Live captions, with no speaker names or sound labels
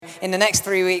in the next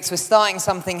 3 weeks, we're starting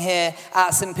something here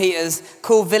at St. Peter's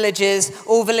called Villages.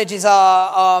 All Villages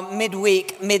are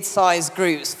midweek, mid-sized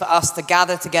groups for us to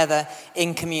gather together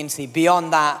in community.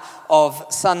 Beyond that of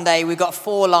Sunday, we've got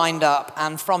 4 lined up,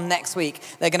 and from next week,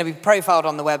 they're going to be profiled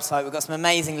on the website. We've got some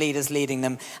amazing leaders leading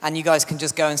them, and you guys can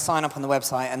just go and sign up on the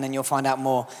website, and then you'll find out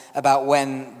more about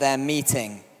when they're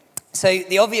meeting. So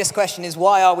the obvious question is,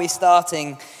 why are we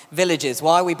starting Villages?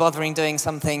 Why are we bothering doing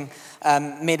something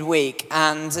midweek?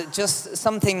 And just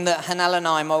something that Hanel and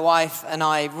I, my wife and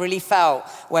I, really felt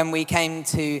when we came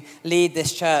to lead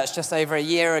this church just over a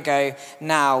year ago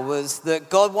now was that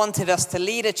God wanted us to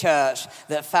lead a church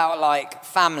that felt like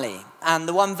family. And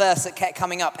the one verse that kept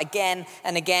coming up again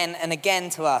and again and again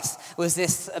to us was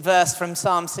this verse from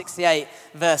Psalm 68,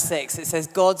 verse 6. It says,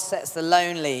 God sets the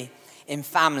lonely in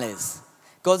families.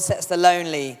 God sets the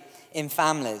lonely in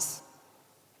families.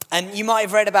 And you might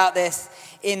have read about this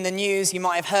in the news, you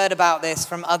might have heard about this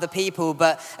from other people,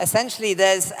 but essentially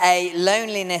there's a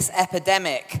loneliness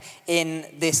epidemic in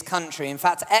this country. In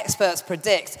fact, experts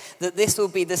predict that this will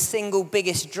be the single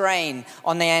biggest drain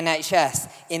on the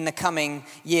NHS in the coming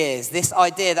years. This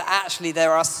idea that actually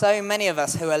there are so many of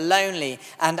us who are lonely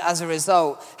and as a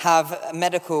result have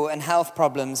medical and health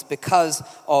problems because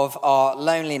of our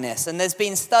loneliness. And there's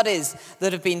been studies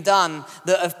that have been done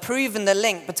that have proven the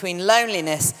link between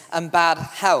loneliness and bad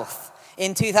health.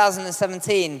 In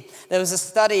 2017, there was a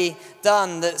study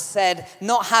done that said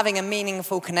not having a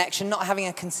meaningful connection, not having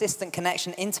a consistent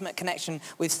connection, intimate connection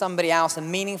with somebody else, a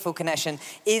meaningful connection,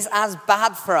 is as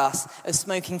bad for us as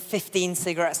smoking 15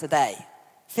 cigarettes a day.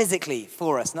 Physically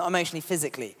for us, not emotionally,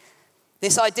 physically.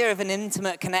 This idea of an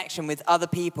intimate connection with other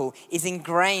people is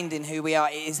ingrained in who we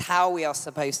are. It is how we are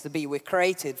supposed to be. We're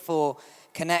created for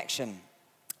connection.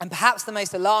 And perhaps the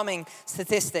most alarming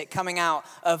statistic coming out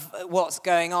of what's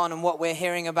going on and what we're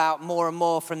hearing about more and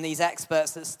more from these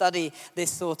experts that study this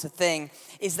sort of thing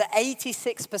is that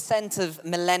 86% of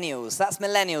millennials,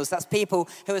 that's people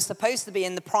who are supposed to be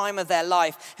in the prime of their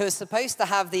life, who are supposed to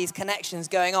have these connections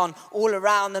going on all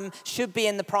around them, should be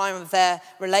in the prime of their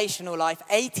relational life.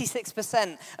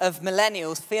 86% of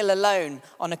millennials feel alone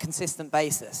on a consistent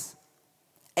basis.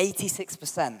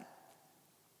 86%.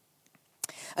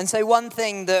 And so one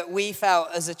thing that we felt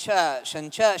as a church,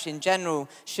 and church in general,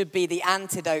 should be the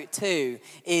antidote to,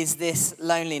 is this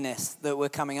loneliness that we're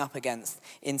coming up against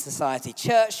in society.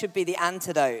 Church should be the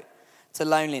antidote to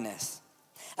loneliness.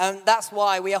 That's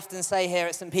why we often say here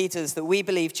at St. Peter's that we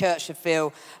believe church should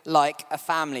feel like a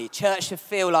family. Church should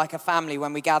feel like a family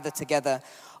when we gather together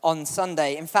on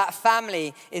Sunday. In fact,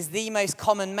 family is the most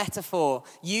common metaphor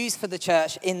used for the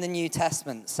church in the New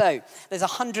Testament. So there's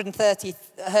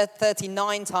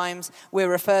 139 times we're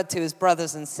referred to as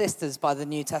brothers and sisters by the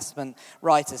New Testament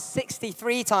writers.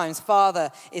 63 times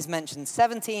father is mentioned.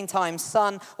 17 times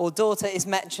son or daughter is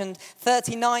mentioned.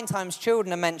 39 times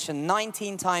children are mentioned.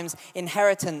 19 times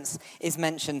inheritance is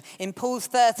mentioned. In Paul's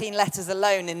 13 letters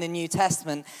alone in the New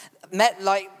Testament,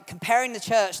 comparing the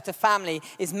church to family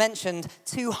is mentioned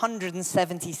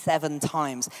 277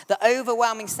 times. The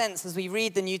overwhelming sense as we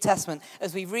read the New Testament,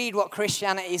 as we read what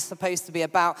Christianity is supposed to be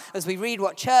about, as we read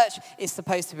what church is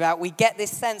supposed to be about, we get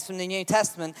this sense from the New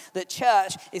Testament that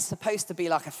church is supposed to be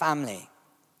like a family.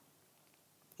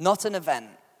 Not an event,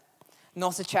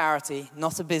 not a charity,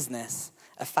 not a business,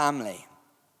 a family.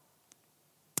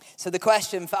 So the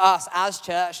question for us as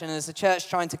church and as a church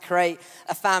trying to create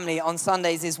a family on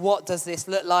Sundays is, what does this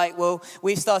look like? Well,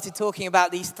 we've started talking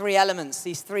about these 3 elements,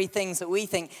 these 3 things that we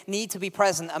think need to be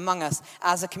present among us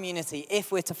as a community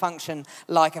if we're to function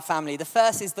like a family. The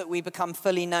first is that we become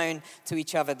fully known to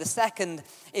each other. The second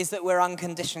is that we're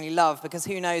unconditionally loved, because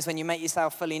who knows, when you make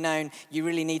yourself fully known, you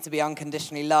really need to be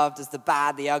unconditionally loved. As the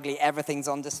bad, the ugly, everything's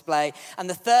on display. And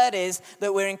the third is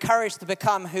that we're encouraged to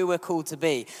become who we're called to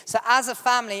be. So as a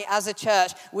family, as a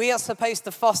church, we are supposed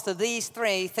to foster these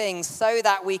 3 things so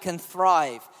that we can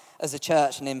thrive as a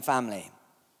church and in family.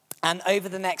 And over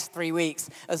the next 3 weeks,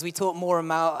 as we talk more and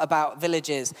more about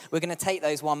Villages, we're going to take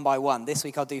those one by one. This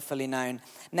week I'll do fully known.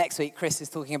 Next week, Chris is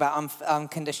talking about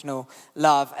unconditional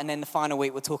love. And then the final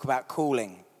week, we'll talk about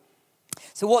calling.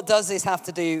 So what does this have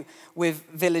to do with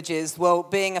Villages? Well,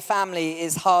 being a family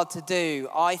is hard to do,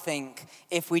 I think,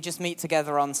 if we just meet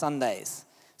together on Sundays.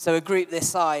 So a group this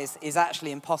size is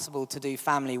actually impossible to do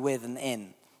family with and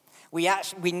in. We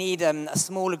need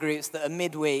smaller groups that are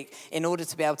midweek in order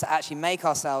to be able to actually make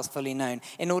ourselves fully known,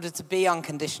 in order to be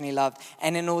unconditionally loved,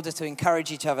 and in order to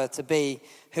encourage each other to be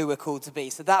who we're called to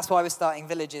be. So that's why we're starting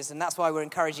Villages, and that's why we're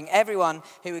encouraging everyone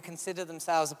who would consider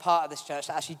themselves a part of this church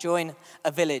to actually join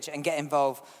a village and get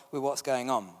involved with what's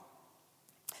going on.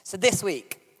 So this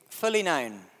week, fully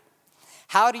known.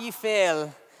 How do you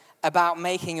feel about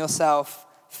making yourself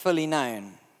fully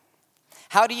known?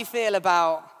 How do you feel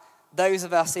about those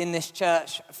of us in this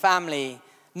church family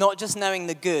not just knowing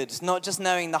the good, not just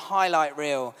knowing the highlight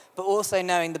reel, but also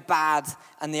knowing the bad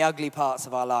and the ugly parts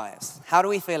of our lives? How do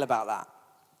we feel about that?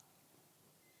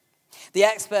 The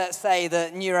experts say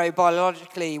that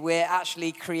neurobiologically we're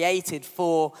actually created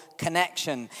for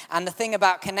connection. And the thing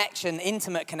about connection,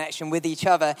 intimate connection with each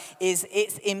other, is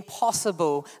it's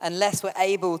impossible unless we're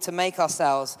able to make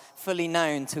ourselves fully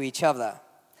known to each other.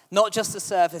 Not just the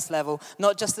surface level,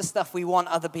 not just the stuff we want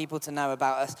other people to know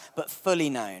about us, but fully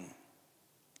known.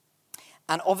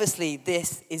 And obviously,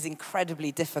 this is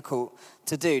incredibly difficult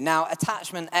to do. Now,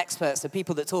 attachment experts, so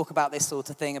people that talk about this sort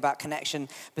of thing, about connection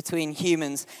between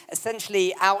humans,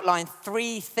 essentially outline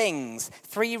three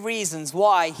reasons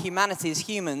why humanity as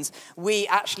humans, we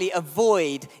actually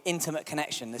avoid intimate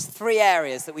connection. There's three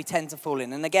areas that we tend to fall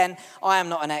in. And again, I am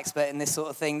not an expert in this sort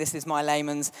of thing. This is my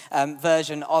layman's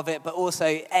version of it. But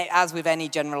also, as with any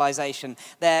generalization,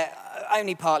 they're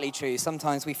only partly true.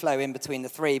 Sometimes we flow in between the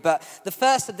three. But the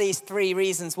first of these three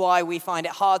reasons why we find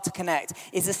it hard to connect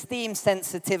is esteem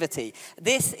sensitivity.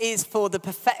 This is for the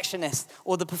perfectionists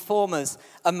or the performers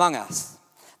among us.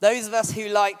 Those of us who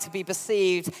like to be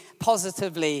perceived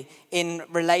positively in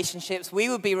relationships, we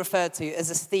would be referred to as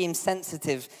esteem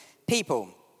sensitive people.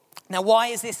 Now, why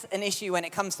is this an issue when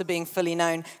it comes to being fully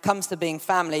known, comes to being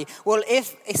family? Well,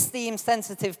 if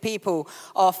esteem-sensitive people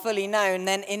are fully known,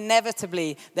 then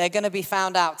inevitably they're going to be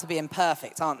found out to be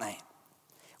imperfect, aren't they?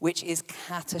 Which is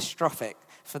catastrophic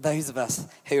for those of us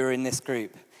who are in this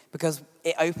group, because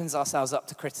it opens ourselves up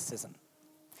to criticism.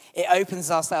 It opens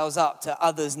ourselves up to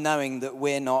others knowing that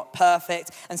we're not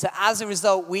perfect. And so as a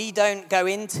result, we don't go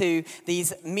into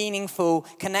these meaningful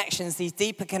connections, these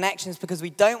deeper connections, because we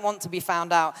don't want to be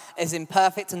found out as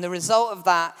imperfect. And the result of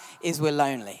that is we're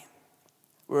lonely.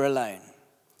 We're alone.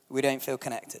 We don't feel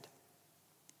connected.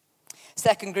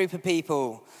 Second group of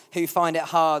people who find it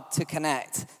hard to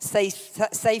connect,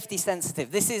 safety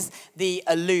sensitive. This is the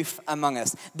aloof among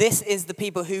us. This is the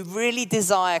people who really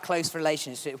desire close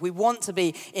relationships. We want to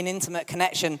be in intimate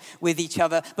connection with each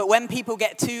other, but when people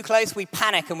get too close, we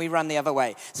panic and we run the other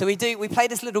way. So we play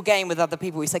this little game with other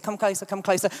people. We say, come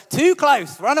closer, too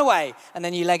close, run away, and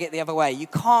then you leg it the other way. You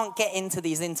can't get into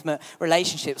these intimate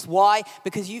relationships. Why?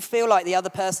 Because you feel like the other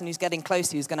person who's getting close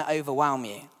to you is going to overwhelm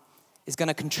you, is going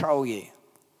to control you.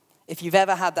 If you've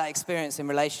ever had that experience in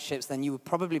relationships, then you would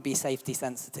probably be safety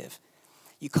sensitive.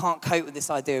 You can't cope with this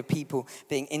idea of people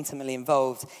being intimately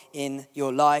involved in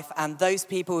your life. And those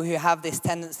people who have this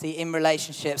tendency in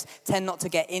relationships tend not to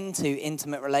get into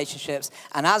intimate relationships.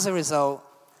 And as a result,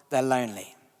 they're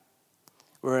lonely.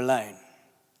 We're alone.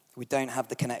 We don't have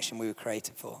the connection we were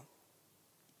created for.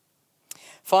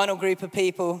 Final group of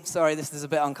people, sorry, this is a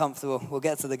bit uncomfortable. We'll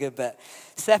get to the good bit.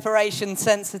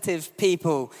 Separation-sensitive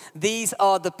people. These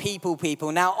are the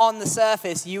people. Now, on the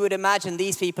surface, you would imagine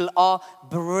these people are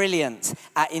brilliant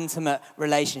at intimate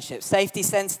relationships.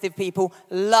 Safety-sensitive people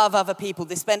love other people.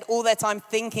 They spend all their time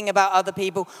thinking about other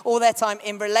people, all their time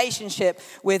in relationship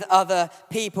with other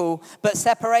people. But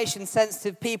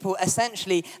separation-sensitive people,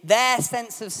 essentially, their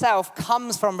sense of self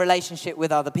comes from relationship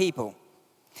with other people.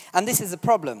 And this is a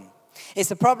problem.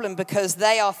 It's a problem because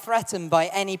they are threatened by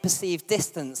any perceived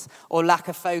distance or lack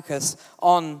of focus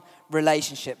on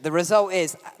relationship. The result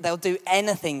is they'll do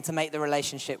anything to make the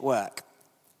relationship work.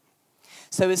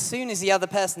 So as soon as the other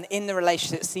person in the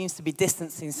relationship seems to be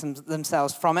distancing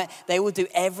themselves from it, they will do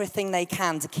everything they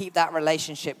can to keep that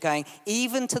relationship going,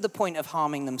 even to the point of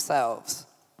harming themselves.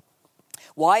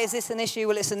 Why is this an issue?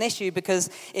 Well, it's an issue because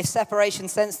if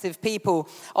separation-sensitive people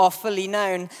are fully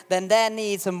known, then their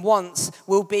needs and wants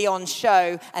will be on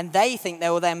show, and they think they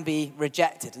will then be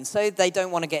rejected. And so they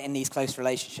don't want to get in these close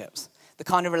relationships. The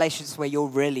kind of relationships where you're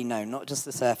really known, not just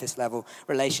the surface-level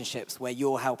relationships where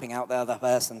you're helping out the other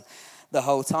person the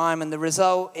whole time. And the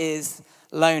result is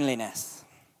loneliness,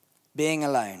 being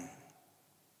alone.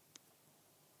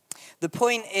 The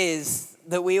point is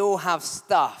that we all have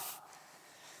stuff,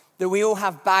 that we all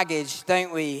have baggage,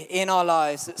 don't we, in our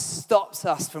lives that stops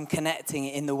us from connecting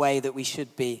in the way that we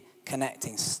should be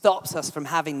connecting, stops us from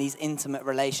having these intimate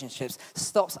relationships,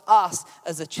 stops us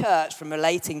as a church from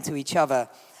relating to each other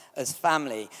as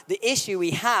family. The issue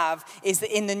we have is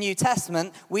that in the New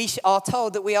Testament, we are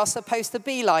told that we are supposed to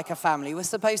be like a family. We're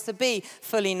supposed to be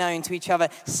fully known to each other.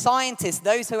 Scientists,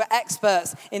 those who are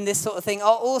experts in this sort of thing,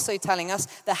 are also telling us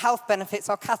the health benefits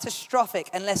are catastrophic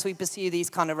unless we pursue these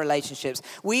kind of relationships.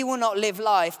 We will not live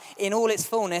life in all its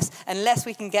fullness unless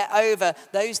we can get over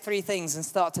those three things and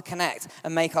start to connect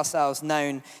and make ourselves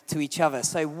known to each other.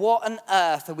 So what on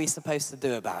earth are we supposed to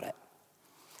do about it?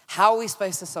 How are we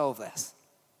supposed to solve this?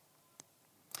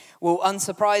 Well,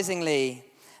 unsurprisingly,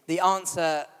 the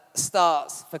answer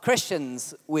starts for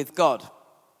Christians with God.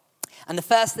 And the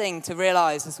first thing to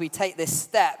realize as we take this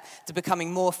step to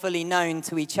becoming more fully known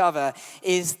to each other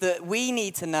is that we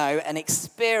need to know and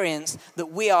experience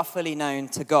that we are fully known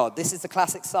to God. This is the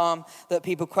classic psalm that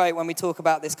people quote when we talk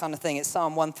about this kind of thing. It's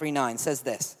Psalm 139. It says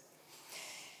this: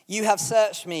 "You have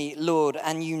searched me, Lord,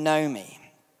 and you know me.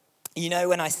 You know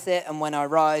when I sit and when I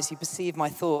rise. You perceive my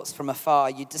thoughts from afar.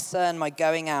 You discern my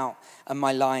going out and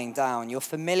my lying down. You're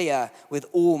familiar with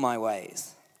all my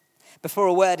ways. Before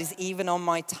a word is even on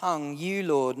my tongue, you,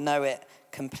 Lord, know it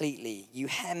completely. You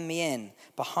hem me in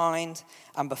behind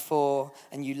and before,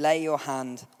 and you lay your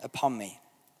hand upon me.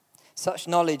 Such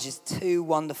knowledge is too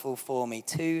wonderful for me,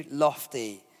 too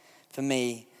lofty for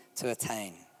me to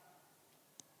attain."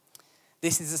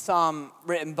 This is a psalm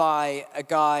written by a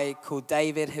guy called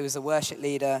David, who was a worship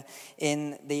leader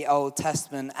in the Old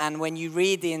Testament. And when you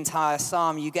read the entire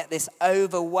psalm, you get this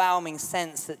overwhelming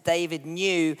sense that David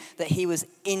knew that he was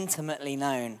intimately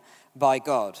known by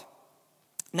God.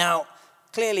 Now,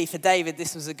 clearly for David,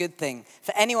 this was a good thing.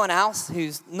 For anyone else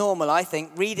who's normal, I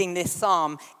think, reading this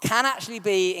psalm can actually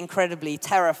be incredibly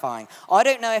terrifying. I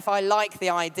don't know if I like the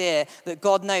idea that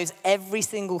God knows every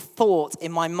single thought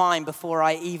in my mind before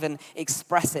I even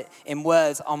express it in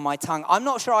words on my tongue. I'm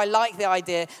not sure I like the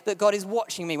idea that God is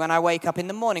watching me when I wake up in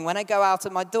the morning, when I go out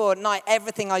at my door at night,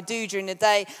 everything I do during the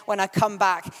day, when I come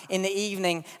back in the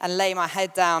evening and lay my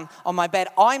head down on my bed.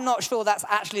 I'm not sure that's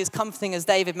actually as comforting as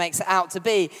David makes it out to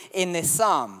be in this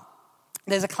psalm.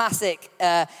 There's a classic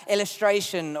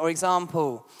illustration or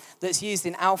example that's used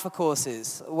in Alpha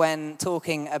courses when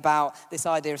talking about this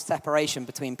idea of separation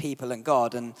between people and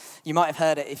God. And you might have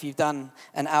heard it if you've done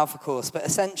an Alpha course. But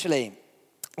essentially,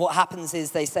 what happens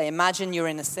is they say, imagine you're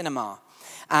in a cinema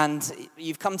and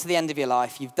you've come to the end of your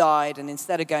life, you've died, and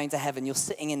instead of going to heaven, you're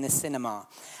sitting in this cinema.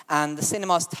 And the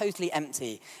cinema's totally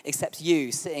empty, except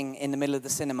you sitting in the middle of the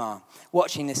cinema,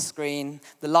 watching this screen.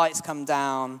 The lights come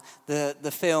down,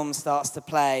 the film starts to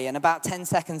play, and about 10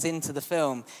 seconds into the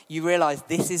film, you realize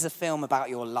this is a film about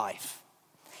your life.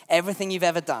 Everything you've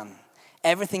ever done,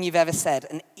 everything you've ever said,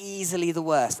 and easily the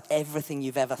worst, everything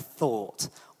you've ever thought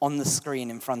on the screen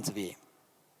in front of you.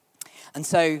 And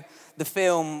so the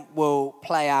film will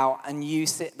play out and you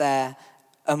sit there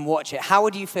and watch it. How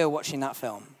would you feel watching that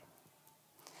film?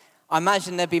 I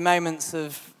imagine there'd be moments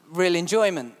of real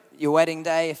enjoyment. Your wedding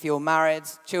day, if you're married,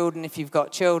 children, if you've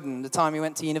got children, the time you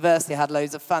went to university, had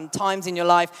loads of fun, times in your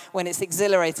life when it's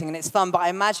exhilarating and it's fun. But I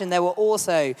imagine there will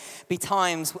also be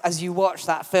times as you watch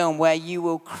that film where you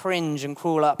will cringe and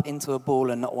crawl up into a ball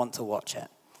and not want to watch it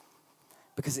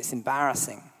because it's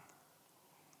embarrassing.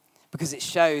 Because it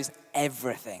shows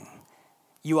everything.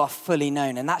 You are fully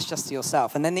known, and that's just to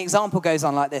yourself. And then the example goes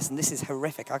on like this, and this is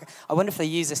horrific. I wonder if they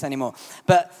use this anymore.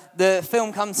 But the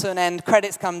film comes to an end,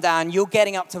 credits come down, you're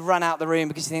getting up to run out the room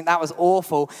because you think that was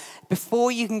awful.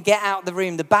 Before you can get out the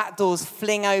room, the back doors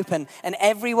fling open, and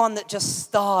everyone that just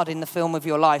starred in the film of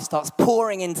your life starts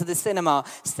pouring into the cinema,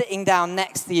 sitting down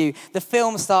next to you. The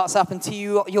film starts up, and to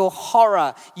your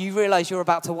horror, you realize you're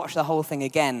about to watch the whole thing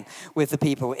again with the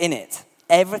people in it.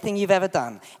 Everything you've ever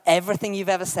done, everything you've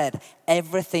ever said,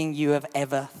 everything you have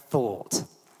ever thought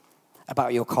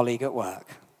about your colleague at work,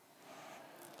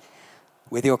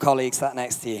 with your colleague sat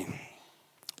next to you.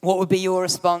 What would be your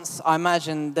response? I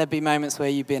imagine there'd be moments where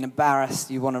you'd be embarrassed,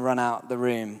 you want to run out the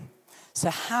room. So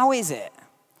how is it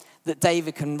that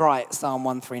David can write Psalm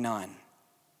 139?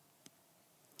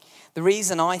 The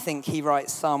reason I think he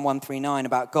writes Psalm 139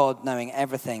 about God knowing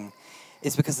everything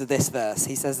is because of this verse.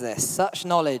 He says this: "Such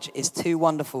knowledge is too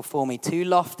wonderful for me, too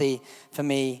lofty for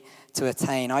me to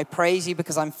attain. I praise you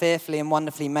because I'm fearfully and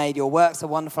wonderfully made. Your works are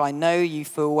wonderful. I know you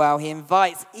full well." He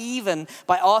invites, even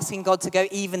by asking God to go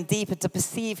even deeper, to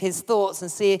perceive his thoughts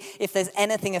and see if there's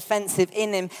anything offensive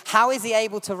in him. How is he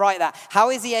able to write that?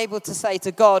 How is he able to say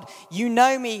to God, you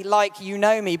know me like you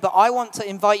know me, but I want to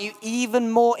invite you even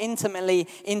more intimately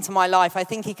into my life? I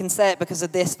think he can say it because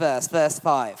of this verse, verse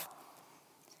 5.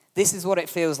 This is what it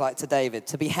feels like to David,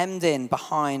 to be hemmed in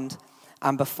behind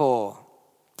and before,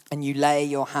 and you lay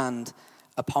your hand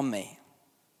upon me.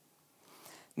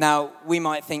 Now, we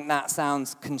might think that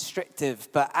sounds constrictive,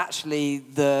 but actually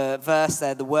the verse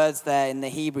there, the words there in the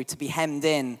Hebrew, to be hemmed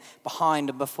in behind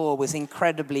and before, was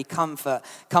incredibly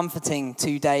comforting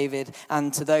to David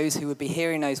and to those who would be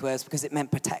hearing those words, because it meant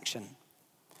protection.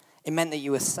 It meant that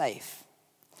you were safe.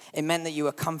 It meant that you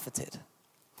were comforted.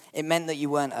 It meant that you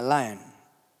weren't alone.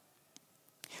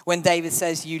 When David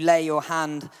says, you lay your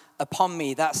hand upon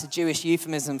me, that's a Jewish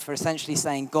euphemism for essentially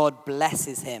saying God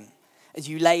blesses him. As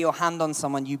you lay your hand on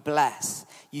someone, you bless.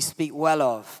 You speak well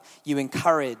of, you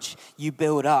encourage, you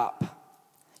build up.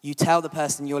 You tell the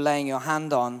person you're laying your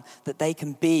hand on that they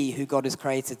can be who God has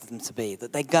created them to be,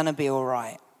 that they're going to be all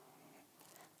right.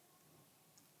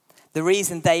 The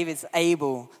reason David's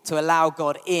able to allow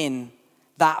God in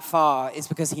that far is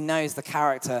because he knows the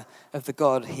character of the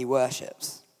God he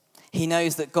worships. He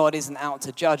knows that God isn't out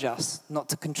to judge us, not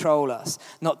to control us,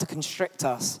 not to constrict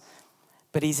us,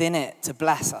 but he's in it to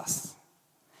bless us,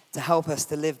 to help us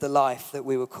to live the life that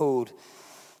we were called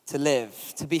to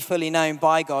live. To be fully known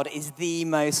by God is the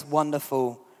most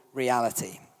wonderful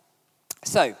reality.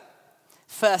 So,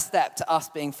 first step to us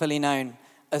being fully known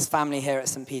as family here at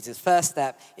St. Peter's. First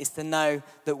step is to know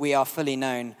that we are fully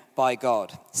known by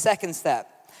God. Second step,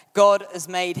 God has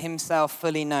made himself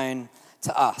fully known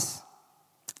to us.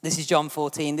 This is John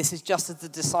 14. This is just as the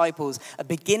disciples are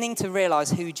beginning to realize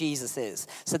who Jesus is.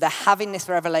 So they're having this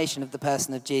revelation of the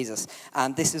person of Jesus.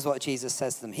 And this is what Jesus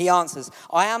says to them. He answers,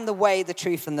 I am the way, the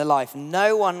truth, and the life.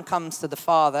 No one comes to the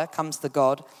Father, comes to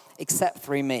God, except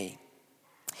through me.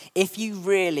 If you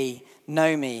really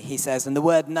know me, he says, and the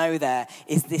word know there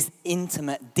is this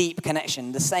intimate, deep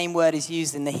connection. The same word is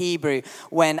used in the Hebrew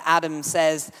when Adam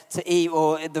says to Eve,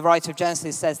 or the writer of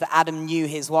Genesis says that Adam knew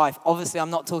his wife. Obviously, I'm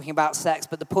not talking about sex,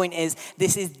 but the point is,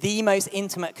 this is the most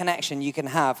intimate connection you can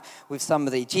have with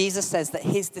somebody. Jesus says that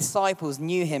his disciples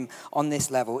knew him on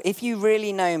this level. If you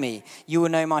really know me, you will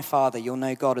know my Father. You'll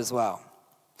know God as well.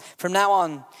 From now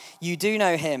on, you do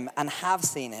know him and have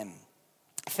seen him.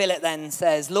 Philip then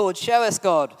says, Lord, show us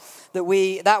God, that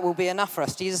will be enough for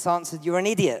us. Jesus answered, you're an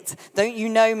idiot. Don't you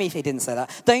know me? He didn't say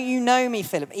that. Don't you know me,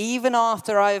 Philip? Even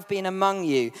after I have been among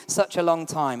you such a long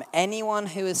time, anyone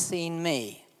who has seen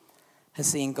me has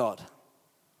seen God.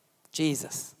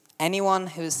 Jesus. Anyone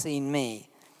who has seen me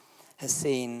has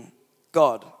seen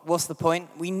God. What's the point?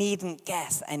 We needn't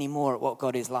guess anymore at what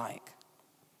God is like.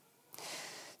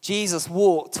 Jesus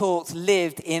walked, talked,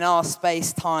 lived in our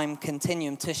space-time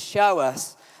continuum to show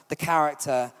us the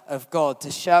character of God,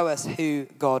 to show us who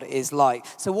God is like.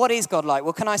 So what is God like?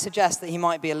 Well, can I suggest that he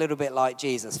might be a little bit like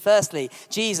Jesus? Firstly,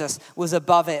 Jesus was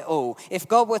above it all. If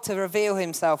God were to reveal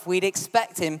himself, we'd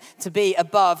expect him to be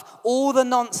above all the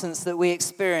nonsense that we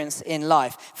experience in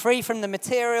life. Free from the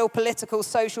material, political,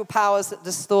 social powers that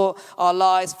distort our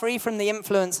lives. Free from the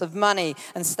influence of money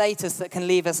and status that can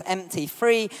leave us empty.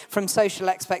 Free from social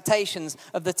expectations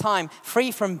of the time.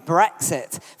 Free from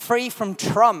Brexit. Free from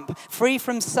Trump. Free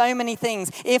from so many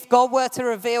things. If God were to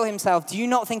reveal himself, do you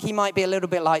not think he might be a little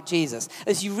bit like Jesus?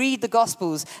 As you read the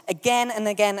Gospels again and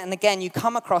again and again, you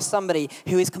come across somebody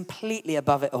who is completely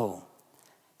above it all,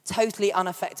 totally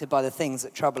unaffected by the things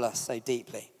that trouble us so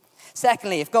deeply.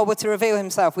 Secondly, if God were to reveal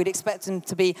himself, we'd expect him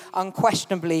to be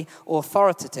unquestionably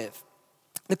authoritative.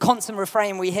 The constant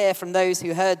refrain we hear from those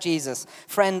who heard Jesus,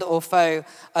 friend or foe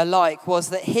alike, was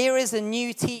that here is a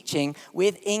new teaching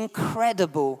with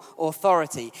incredible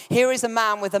authority. Here is a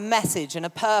man with a message and a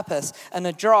purpose and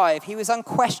a drive. He was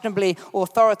unquestionably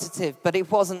authoritative, but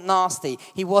it wasn't nasty.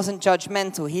 He wasn't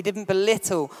judgmental. He didn't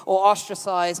belittle or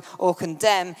ostracize or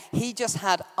condemn. He just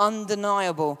had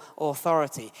undeniable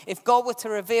authority. If God were to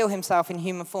reveal himself in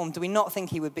human form, do we not think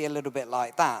he would be a little bit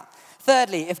like that?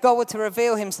 Thirdly, if God were to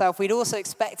reveal himself, we'd also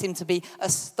expect him to be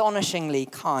astonishingly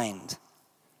kind.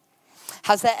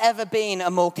 Has there ever been a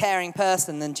more caring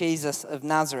person than Jesus of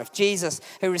Nazareth? Jesus,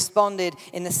 who responded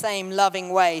in the same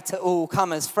loving way to all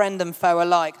comers, friend and foe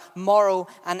alike, moral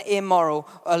and immoral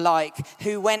alike,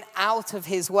 who went out of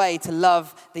his way to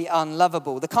love the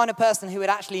unlovable. The kind of person who would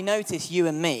actually notice you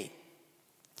and me.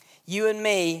 You and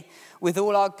me with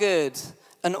all our good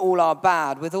and all our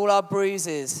bad, with all our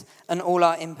bruises and all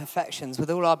our imperfections,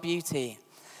 with all our beauty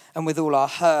and with all our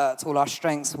hurt, all our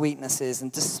strengths, weaknesses,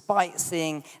 and despite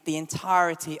seeing the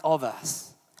entirety of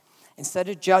us, instead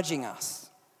of judging us,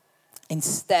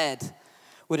 instead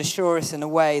would assure us in a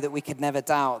way that we could never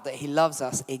doubt that he loves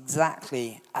us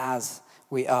exactly as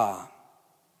we are.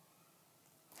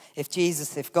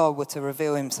 If God were to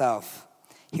reveal himself,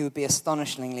 he would be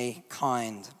astonishingly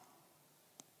kind.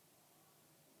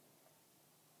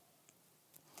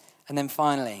 And then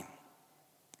finally,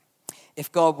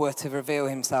 if God were to reveal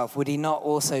himself, would he not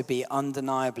also be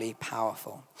undeniably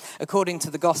powerful? According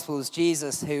to the Gospels,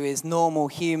 Jesus, who is normal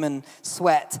human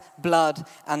sweat, blood,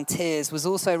 and tears, was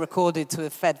also recorded to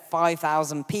have fed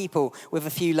 5,000 people with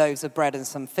a few loaves of bread and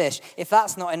some fish. If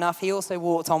that's not enough, he also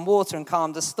walked on water and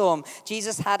calmed a storm.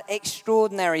 Jesus had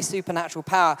extraordinary supernatural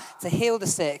power to heal the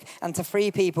sick and to free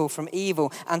people from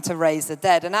evil and to raise the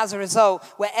dead. And as a result,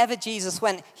 wherever Jesus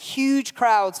went, huge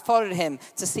crowds followed him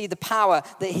to see the power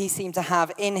that he seemed to to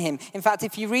have in him. In fact,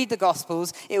 if you read the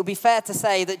Gospels, it would be fair to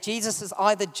say that Jesus has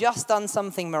either just done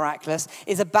something miraculous,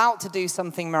 is about to do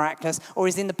something miraculous, or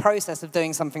is in the process of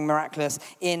doing something miraculous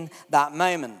in that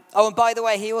moment. Oh, and by the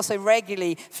way, he also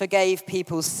regularly forgave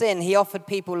people's sin. He offered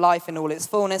people life in all its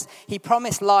fullness. He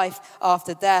promised life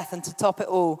after death. And to top it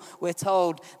all, we're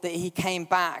told that he came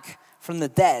back from the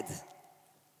dead.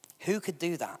 Who could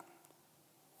do that?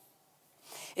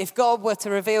 If God were to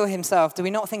reveal himself, do we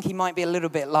not think he might be a little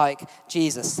bit like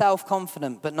Jesus?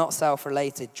 Self-confident, but not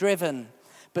self-related. Driven,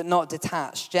 but not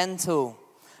detached. Gentle,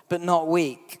 but not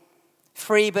weak.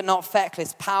 Free, but not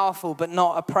feckless. Powerful, but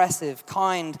not oppressive.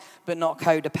 Kind, but not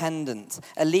codependent.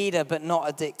 A leader, but not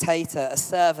a dictator. A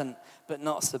servant, but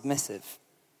not submissive.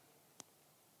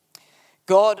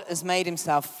 God has made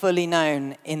himself fully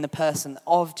known in the person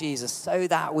of Jesus so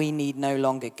that we need no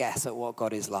longer guess at what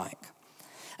God is like.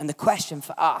 And the question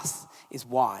for us is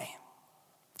why?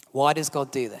 Why does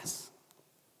God do this?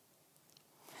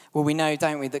 Well, we know,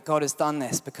 don't we, that God has done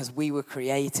this because we were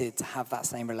created to have that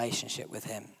same relationship with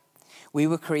him. We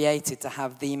were created to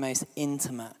have the most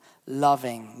intimate,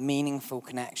 loving, meaningful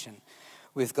connection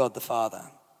with God the Father.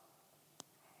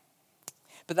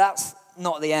 But that's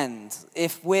not the end.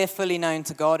 If we're fully known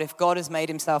to God, if God has made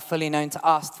himself fully known to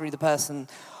us through the person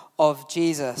of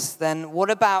Jesus, then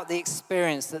what about the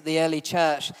experience that the early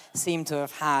church seemed to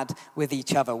have had with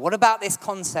each other? What about this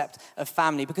concept of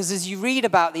family? Because as you read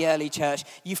about the early church,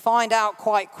 you find out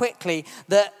quite quickly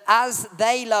that as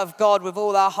they love God with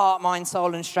all their heart, mind,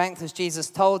 soul, and strength, as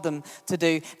Jesus told them to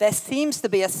do, there seems to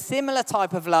be a similar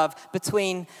type of love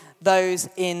between those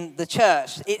in the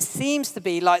church. It seems to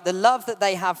be like the love that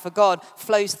they have for God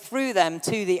flows through them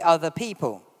to the other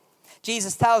people.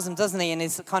 Jesus tells them, doesn't he, in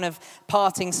his kind of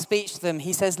parting speech to them,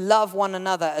 he says, love one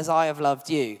another as I have loved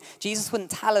you. Jesus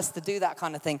wouldn't tell us to do that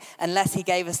kind of thing unless he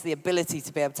gave us the ability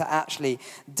to be able to actually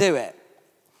do it.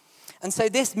 And so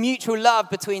this mutual love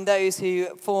between those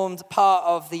who formed part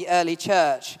of the early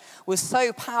church was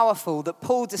so powerful that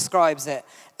Paul describes it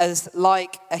as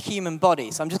like a human body.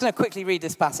 So I'm just going to quickly read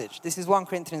this passage. This is 1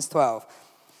 Corinthians 12.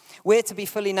 We're to be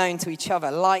fully known to each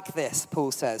other like this, Paul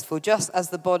says, for just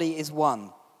as the body is one,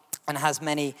 and has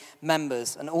many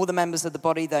members, and all the members of the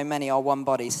body, though many, are one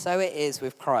body. So it is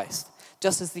with Christ.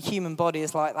 Just as the human body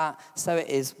is like that, so it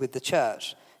is with the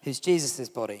church, who's Jesus'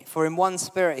 body. For in one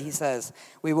spirit, he says,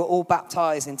 we were all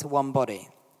baptized into one body.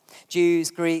 Jews,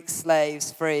 Greeks,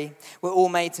 slaves, free, we're all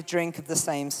made to drink of the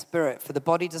same spirit. For the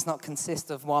body does not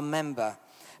consist of one member,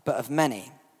 but of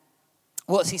many.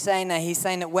 What's he saying there? He's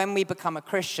saying that when we become a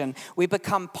Christian, we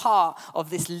become part of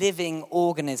this living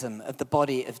organism of the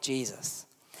body of Jesus.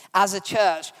 As a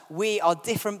church, we are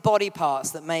different body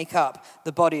parts that make up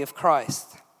the body of Christ.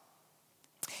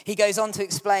 He goes on to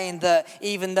explain that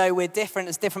even though we're different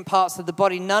as different parts of the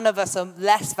body, none of us are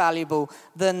less valuable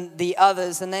than the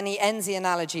others. And then he ends the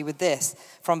analogy with this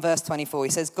from verse 24.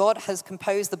 He says, God has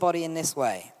composed the body in this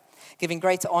way, giving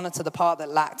greater honor to the part that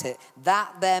lacked it,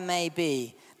 that there may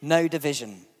be no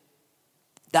division,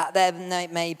 that there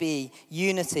may be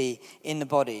unity in the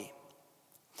body,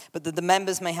 but that the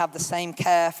members may have the same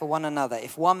care for one another.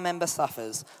 If one member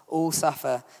suffers, all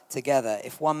suffer together.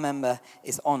 If one member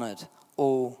is honored,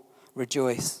 all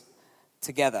rejoice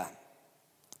together.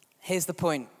 Here's the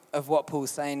point of what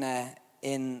Paul's saying there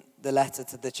in the letter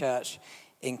to the church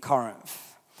in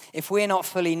Corinth. If we're not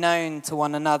fully known to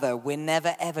one another, we're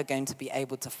never ever going to be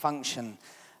able to function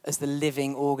as the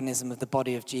living organism of the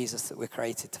body of Jesus that we're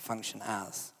created to function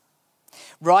as.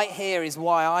 Right here is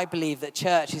why I believe that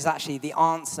church is actually the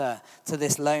answer to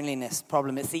this loneliness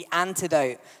problem. It's the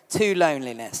antidote to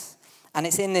loneliness. And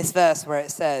it's in this verse where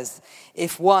it says,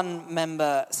 if one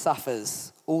member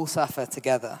suffers, all suffer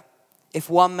together. If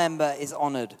one member is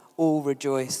honored, all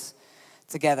rejoice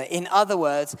together. In other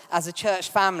words, as a church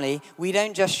family, we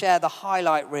don't just share the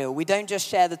highlight reel. We don't just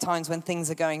share the times when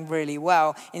things are going really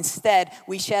well. Instead,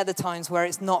 we share the times where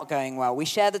it's not going well. We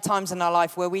share the times in our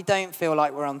life where we don't feel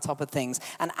like we're on top of things.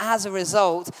 And as a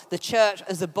result, the church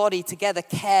as a body together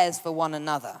cares for one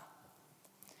another.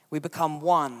 We become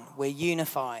one. We're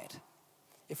unified.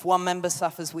 If one member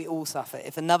suffers, we all suffer.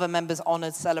 If another member's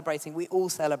honored, celebrating, we all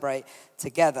celebrate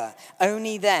together.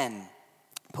 Only then,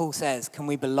 Paul says, can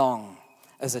we belong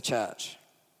as a church.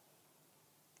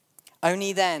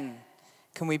 Only then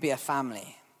can we be a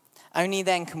family. Only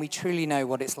then can we truly know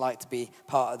what it's like to be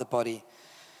part of the body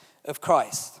of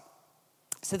Christ.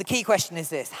 So the key question is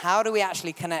this: how do we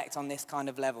actually connect on this kind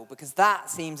of level? Because that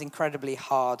seems incredibly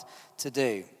hard to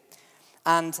do.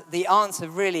 And the answer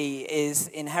really is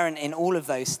inherent in all of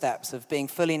those steps of being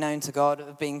fully known to God,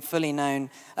 of being fully known,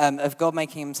 of God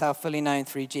making himself fully known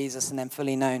through Jesus and then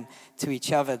fully known to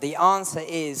each other. The answer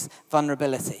is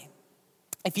vulnerability.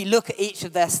 If you look at each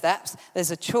of their steps,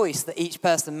 there's a choice that each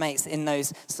person makes in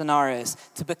those scenarios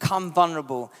to become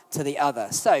vulnerable to the other.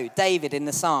 So, David in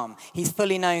the Psalm, he's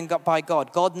fully known by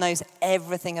God. God knows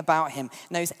everything about him,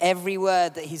 knows every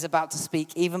word that he's about to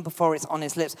speak, even before it's on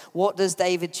his lips. What does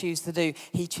David choose to do?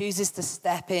 He chooses to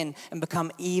step in and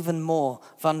become even more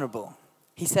vulnerable.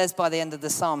 He says by the end of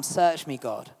the Psalm, "Search me,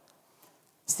 God.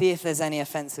 See if there's any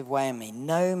offensive way in me.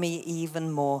 Know me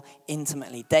even more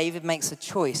intimately." David makes a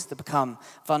choice to become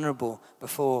vulnerable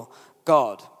before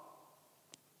God.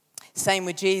 Same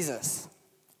with Jesus,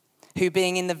 who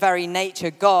being in the very nature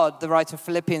God, the writer of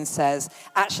Philippians says,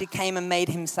 actually came and made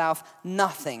himself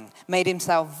nothing, made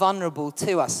himself vulnerable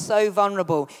to us. So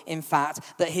vulnerable, in fact,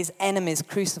 that his enemies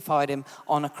crucified him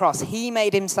on a cross. He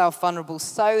made himself vulnerable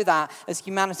so that as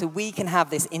humanity we can have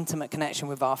this intimate connection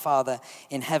with our Father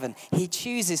in heaven. He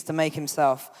chooses to make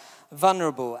himself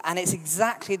vulnerable. And it's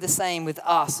exactly the same with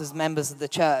us as members of the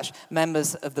church,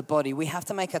 members of the body. We have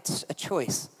to make a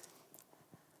choice.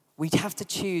 We have to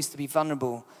choose to be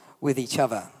vulnerable with each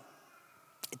other.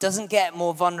 It doesn't get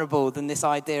more vulnerable than this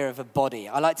idea of a body.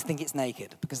 I like to think it's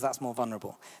naked because that's more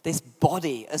vulnerable. This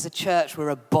body, as a church, we're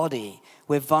a body.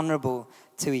 We're vulnerable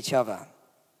to each other.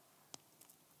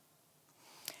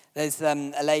 There's a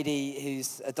lady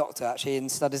who's a doctor, actually,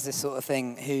 and studies this sort of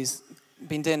thing, who's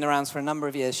been doing the rounds for a number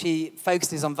of years. She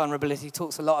focuses on vulnerability,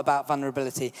 talks a lot about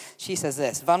vulnerability. She says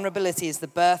this: vulnerability is the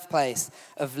birthplace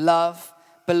of love,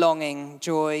 belonging,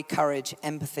 joy, courage,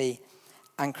 empathy,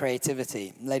 and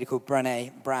creativity. A lady called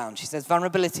Brené Brown. She says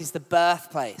vulnerability is the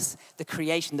birthplace, the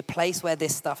creation, the place where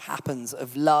this stuff happens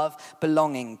of love,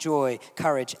 belonging, joy,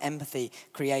 courage, empathy,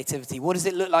 creativity. What does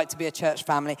it look like to be a church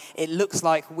family? It looks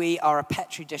like we are a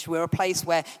petri dish. We're a place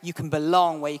where you can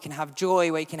belong, where you can have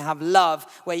joy, where you can have love,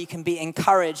 where you can be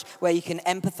encouraged, where you can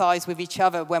empathize with each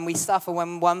other. When we suffer,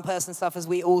 when one person suffers,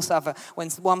 we all suffer.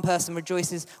 When one person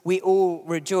rejoices, we all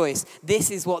rejoice. This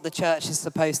is what the church is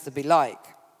supposed to be like.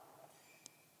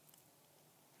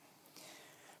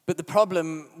 But the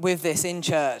problem with this in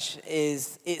church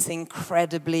is it's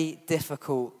incredibly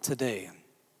difficult to do.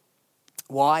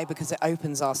 Why? Because it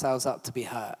opens ourselves up to be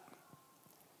hurt.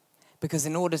 Because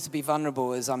in order to be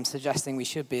vulnerable, as I'm suggesting we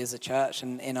should be as a church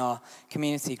and in our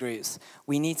community groups,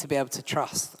 we need to be able to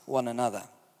trust one another.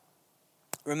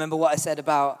 Remember what I said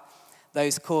about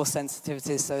those core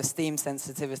sensitivities. So esteem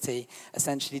sensitivity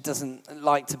essentially doesn't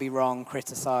like to be wrong,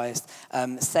 criticized.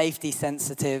 Safety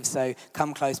sensitive, so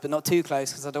come close, but not too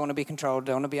close because I don't want to be controlled,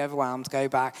 don't want to be overwhelmed, go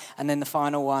back. And then the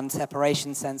final one,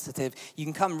 separation sensitive. You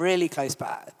can come really close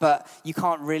back, but you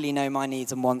can't really know my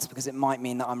needs and wants because it might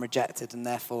mean that I'm rejected and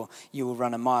therefore you will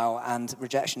run a mile, and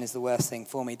rejection is the worst thing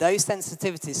for me. Those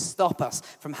sensitivities stop us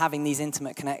from having these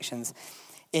intimate connections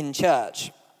in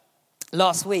church.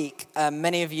 Last week,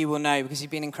 many of you will know, because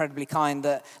you've been incredibly kind,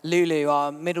 that Lulu, our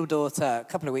middle daughter, a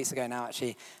couple of weeks ago now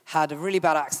actually, had a really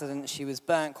bad accident. She was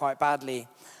burnt quite badly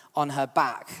on her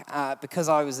back. Because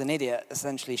I was an idiot,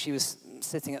 essentially. She was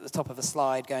sitting at the top of a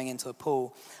slide going into a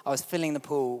pool. I was filling the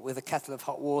pool with a kettle of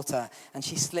hot water, and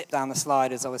she slipped down the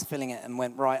slide as I was filling it and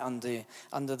went right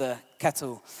under the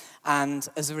kettle. And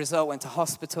as a result, went to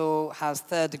hospital, has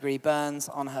third-degree burns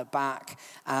on her back.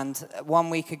 And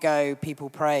 1 week ago, people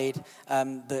prayed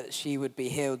that she would be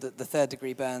healed, that the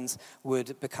third-degree burns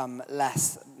would become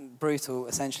less brutal,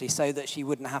 essentially, so that she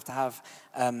wouldn't have to have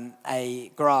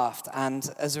a graft. And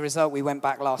as a result, we went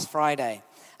back last Friday,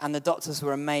 and the doctors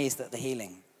were amazed at the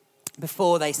healing.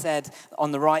 Before, they said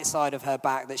on the right side of her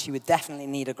back that she would definitely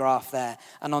need a graft there.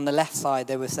 And on the left side,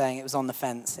 they were saying it was on the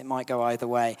fence. It might go either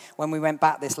way. When we went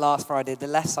back this last Friday, the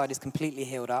left side is completely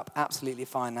healed up, absolutely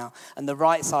fine now. And the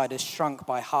right side has shrunk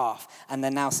by half. And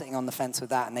they're now sitting on the fence with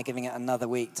that, and they're giving it another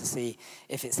week to see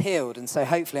if it's healed. And so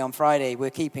hopefully on Friday, we're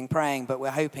keeping praying, but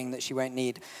we're hoping that she won't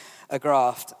need a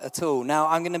graft at all. Now,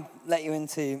 I'm going to let you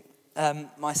into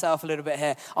myself a little bit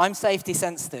here. I'm safety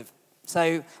sensitive.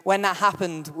 So when that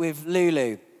happened with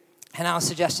Lulu, Hanal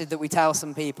suggested that we tell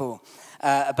some people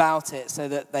about it so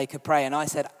that they could pray. And I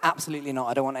said, absolutely not.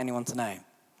 I don't want anyone to know.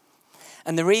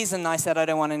 And the reason I said I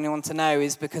don't want anyone to know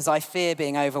is because I fear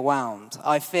being overwhelmed.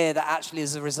 I fear that actually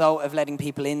as a result of letting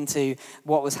people into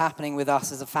what was happening with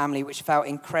us as a family, which felt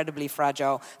incredibly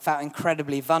fragile, felt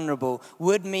incredibly vulnerable,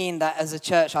 would mean that as a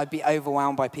church I'd be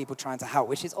overwhelmed by people trying to help,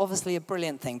 which is obviously a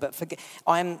brilliant thing. But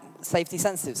I'm safety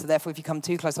sensitive, so therefore if you come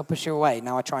too close, I'll push you away.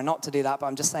 Now I try not to do that, but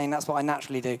I'm just saying that's what I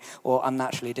naturally do, or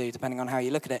unnaturally do, depending on how you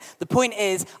look at it. The point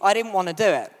is, I didn't want to do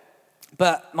it.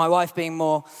 But my wife being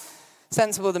more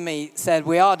sensible than me said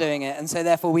we are doing it, and so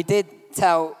therefore we did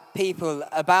tell people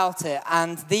about it,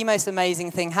 and the most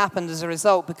amazing thing happened as a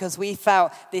result, because we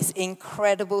felt this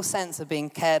incredible sense of being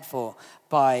cared for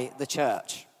by the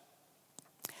church.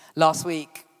 Last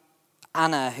week,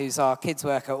 Anna, who's our kids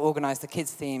worker, organised the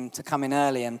kids team to come in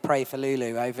early and pray for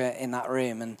Lulu over in that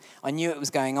room, and I knew it was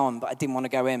going on, but I didn't want to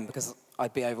go in because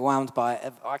I'd be overwhelmed by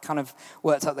it. I kind of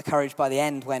worked up the courage by the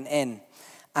end, went in,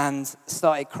 and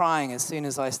started crying as soon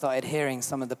as I started hearing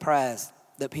some of the prayers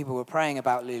that people were praying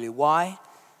about Lulu. Why?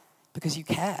 Because you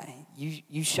care.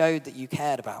 You showed that you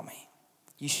cared about me.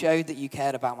 You showed that you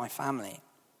cared about my family.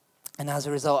 And as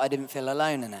a result, I didn't feel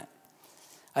alone in it.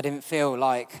 I didn't feel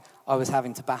like I was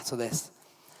having to battle this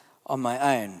on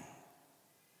my own.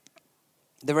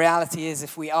 The reality is,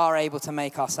 if we are able to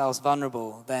make ourselves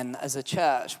vulnerable, then as a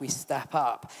church, we step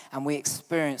up and we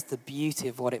experience the beauty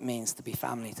of what it means to be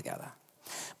family together.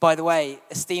 By the way,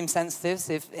 esteem sensitives,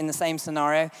 if in the same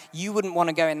scenario, you wouldn't want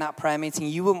to go in that prayer meeting,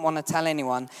 you wouldn't want to tell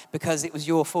anyone because it was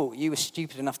your fault. You were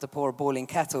stupid enough to pour a boiling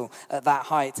kettle at that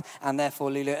height, and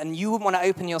therefore, Lulu, and you wouldn't want to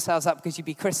open yourselves up because you'd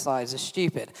be criticized as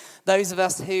stupid. Those of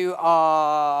us who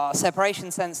are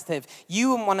separation sensitive, you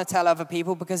wouldn't want to tell other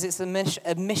people because it's a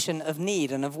mission of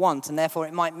need and of want, and therefore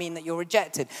it might mean that you're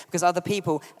rejected because other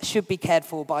people should be cared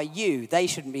for by you. They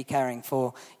shouldn't be caring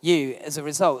for you as a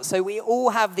result. So we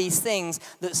all have these things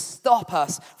that stop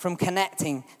us from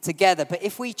connecting together. But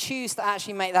if we choose to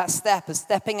actually make that step of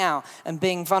stepping out and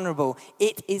being vulnerable,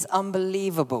 it is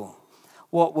unbelievable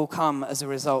what will come as a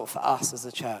result for us as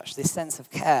a church. This sense of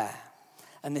care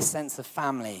and this sense of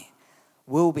family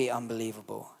will be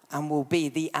unbelievable and will be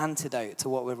the antidote to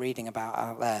what we're reading about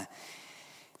out there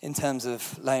in terms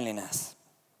of loneliness.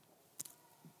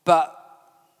 But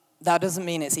that doesn't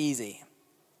mean it's easy.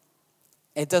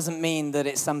 It doesn't mean that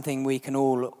it's something we can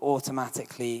all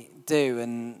automatically do.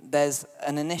 And there's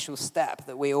an initial step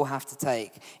that we all have to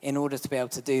take in order to be able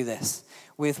to do this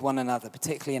with one another,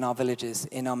 particularly in our villages,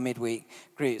 in our midweek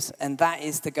groups. And that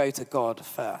is to go to God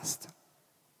first.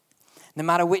 No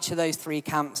matter which of those three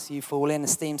camps you fall in,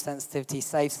 esteem sensitivity,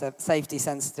 safety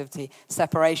sensitivity,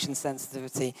 separation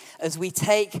sensitivity, as we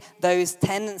take those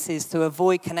tendencies to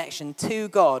avoid connection to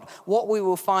God, what we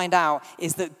will find out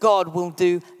is that God will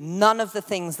do none of the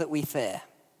things that we fear.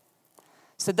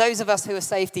 So those of us who are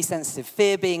safety sensitive,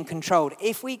 fear being controlled,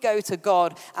 if we go to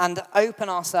God and open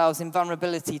ourselves in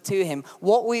vulnerability to him,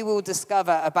 what we will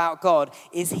discover about God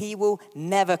is he will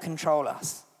never control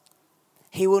us.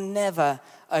 He will never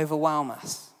overwhelm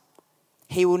us.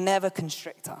 He will never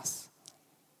constrict us.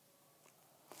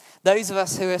 Those of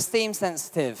us who are esteem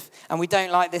sensitive and we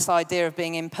don't like this idea of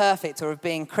being imperfect or of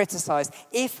being criticized,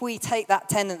 if we take that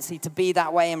tendency to be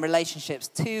that way in relationships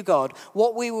to God,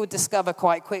 what we will discover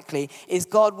quite quickly is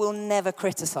God will never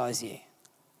criticize you.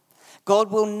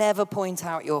 God will never point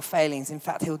out your failings. In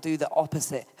fact, he'll do the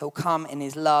opposite. He'll come in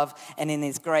his love and in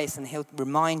his grace, and he'll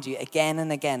remind you again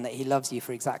and again that he loves you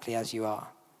for exactly as you are.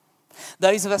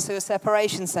 Those of us who are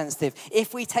separation sensitive,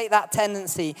 if we take that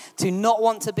tendency to not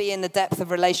want to be in the depth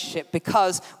of relationship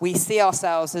because we see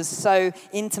ourselves as so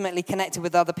intimately connected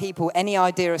with other people, any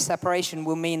idea of separation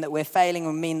will mean that we're failing,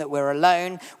 will mean that we're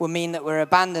alone, will mean that we're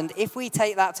abandoned. If we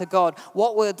take that to God,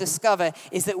 what we'll discover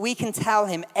is that we can tell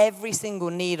him every single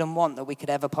need and want that we could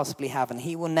ever possibly have, and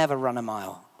he will never run a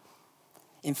mile.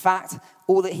 In fact,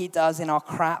 all that he does in our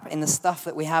crap, in the stuff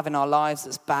that we have in our lives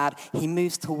that's bad, he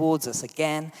moves towards us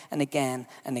again and again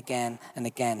and again and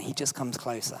again. He just comes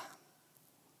closer.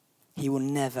 He will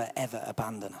never, ever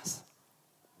abandon us.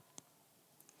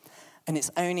 And it's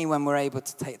only when we're able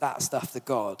to take that stuff to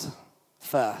God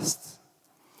first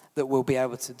that we'll be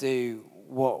able to do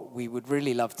what we would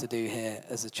really love to do here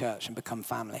as a church and become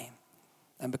family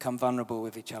and become vulnerable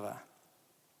with each other.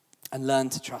 And learn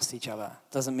to trust each other.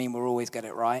 Doesn't mean we'll always get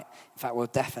it right. In fact, we'll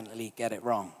definitely get it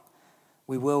wrong.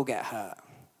 We will get hurt.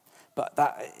 But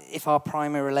that, if our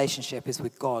primary relationship is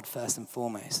with God first and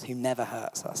foremost, who never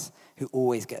hurts us, who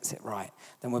always gets it right,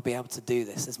 then we'll be able to do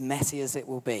this. As messy as it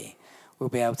will be, we'll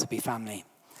be able to be family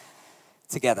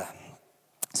together.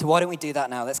 So why don't we do that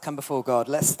now? Let's come before God.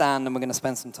 Let's stand and we're going to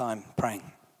spend some time praying.